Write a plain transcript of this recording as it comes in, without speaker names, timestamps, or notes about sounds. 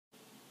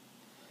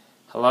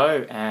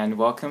Hello and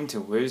welcome to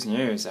Woo's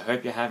News. I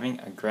hope you're having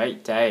a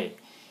great day.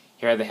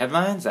 Here are the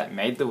headlines that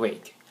made the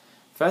week.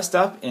 First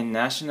up in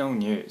national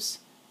news,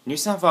 New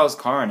South Wales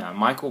coroner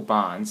Michael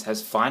Barnes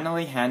has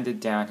finally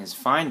handed down his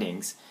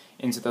findings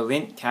into the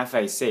Lindt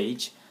cafe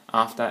siege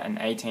after an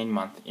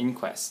 18-month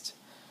inquest.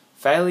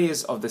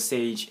 Failures of the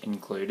siege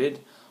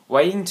included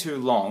waiting too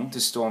long to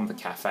storm the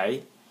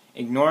cafe,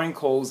 ignoring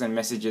calls and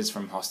messages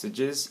from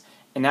hostages,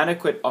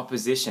 inadequate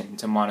opposition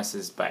to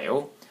Monis's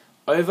bail,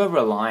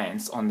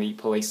 over-reliance on the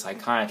police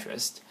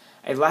psychiatrist,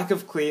 a lack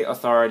of clear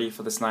authority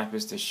for the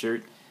snipers to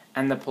shoot,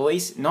 and the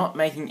police not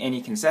making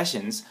any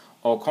concessions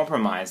or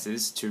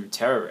compromises to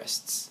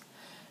terrorists.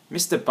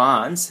 Mr.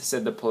 Barnes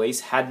said the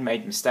police had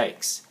made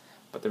mistakes,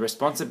 but the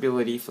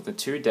responsibility for the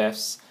two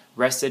deaths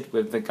rested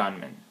with the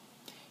gunman.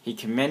 He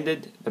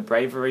commended the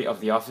bravery of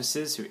the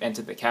officers who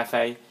entered the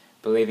cafe,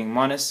 believing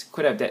Monis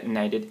could have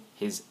detonated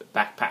his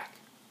backpack.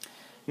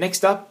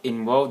 Next up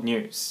in world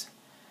news.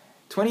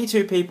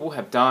 22 people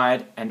have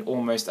died and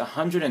almost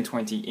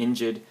 120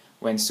 injured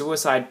when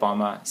suicide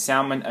bomber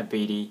Salman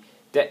Abedi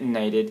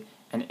detonated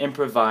an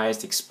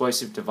improvised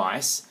explosive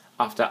device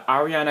after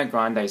Ariana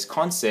Grande's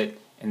concert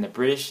in the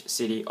British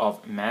city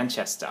of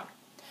Manchester.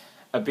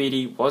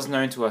 Abedi was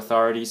known to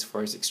authorities for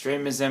his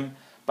extremism,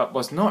 but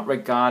was not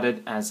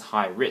regarded as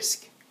high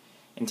risk.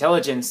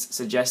 Intelligence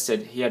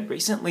suggested he had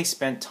recently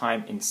spent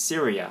time in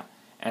Syria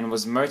and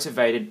was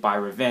motivated by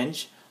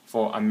revenge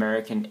for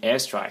American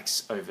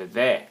airstrikes over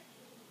there.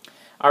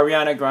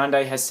 Ariana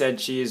Grande has said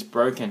she is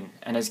broken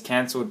and has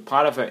cancelled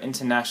part of her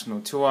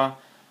international tour,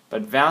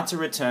 but vowed to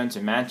return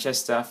to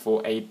Manchester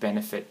for a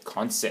benefit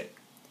concert.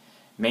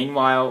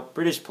 Meanwhile,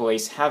 British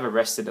police have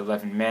arrested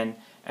 11 men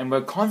and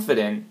were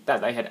confident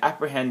that they had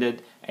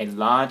apprehended a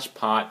large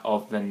part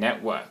of the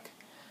network.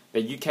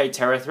 The UK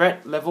terror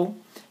threat level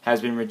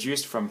has been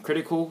reduced from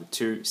critical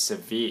to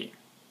severe.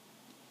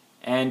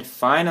 And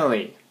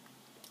finally,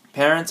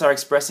 parents are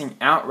expressing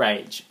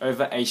outrage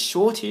over a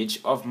shortage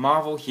of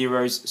Marvel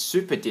Heroes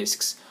Super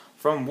Discs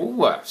from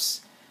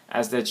Woolworths,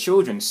 as their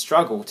children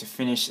struggle to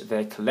finish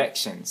their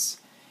collections.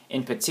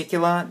 In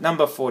particular,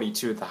 number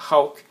 42, the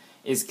Hulk,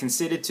 is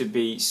considered to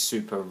be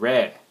super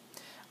rare.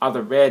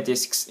 Other rare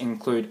discs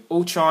include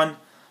Ultron,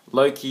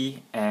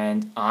 Loki,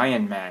 and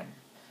Iron Man.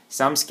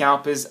 Some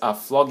scalpers are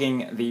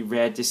flogging the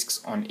rare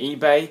discs on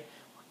eBay,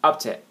 up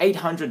to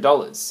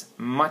 $800,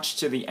 much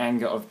to the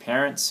anger of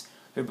parents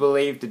who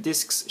believe the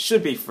discs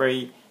should be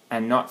free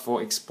and not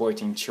for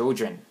exploiting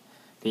children.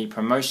 The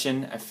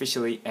promotion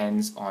officially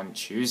ends on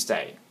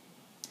Tuesday.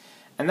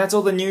 And that's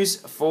all the news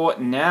for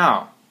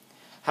now.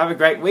 Have a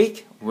great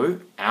week.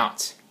 Woo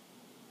out.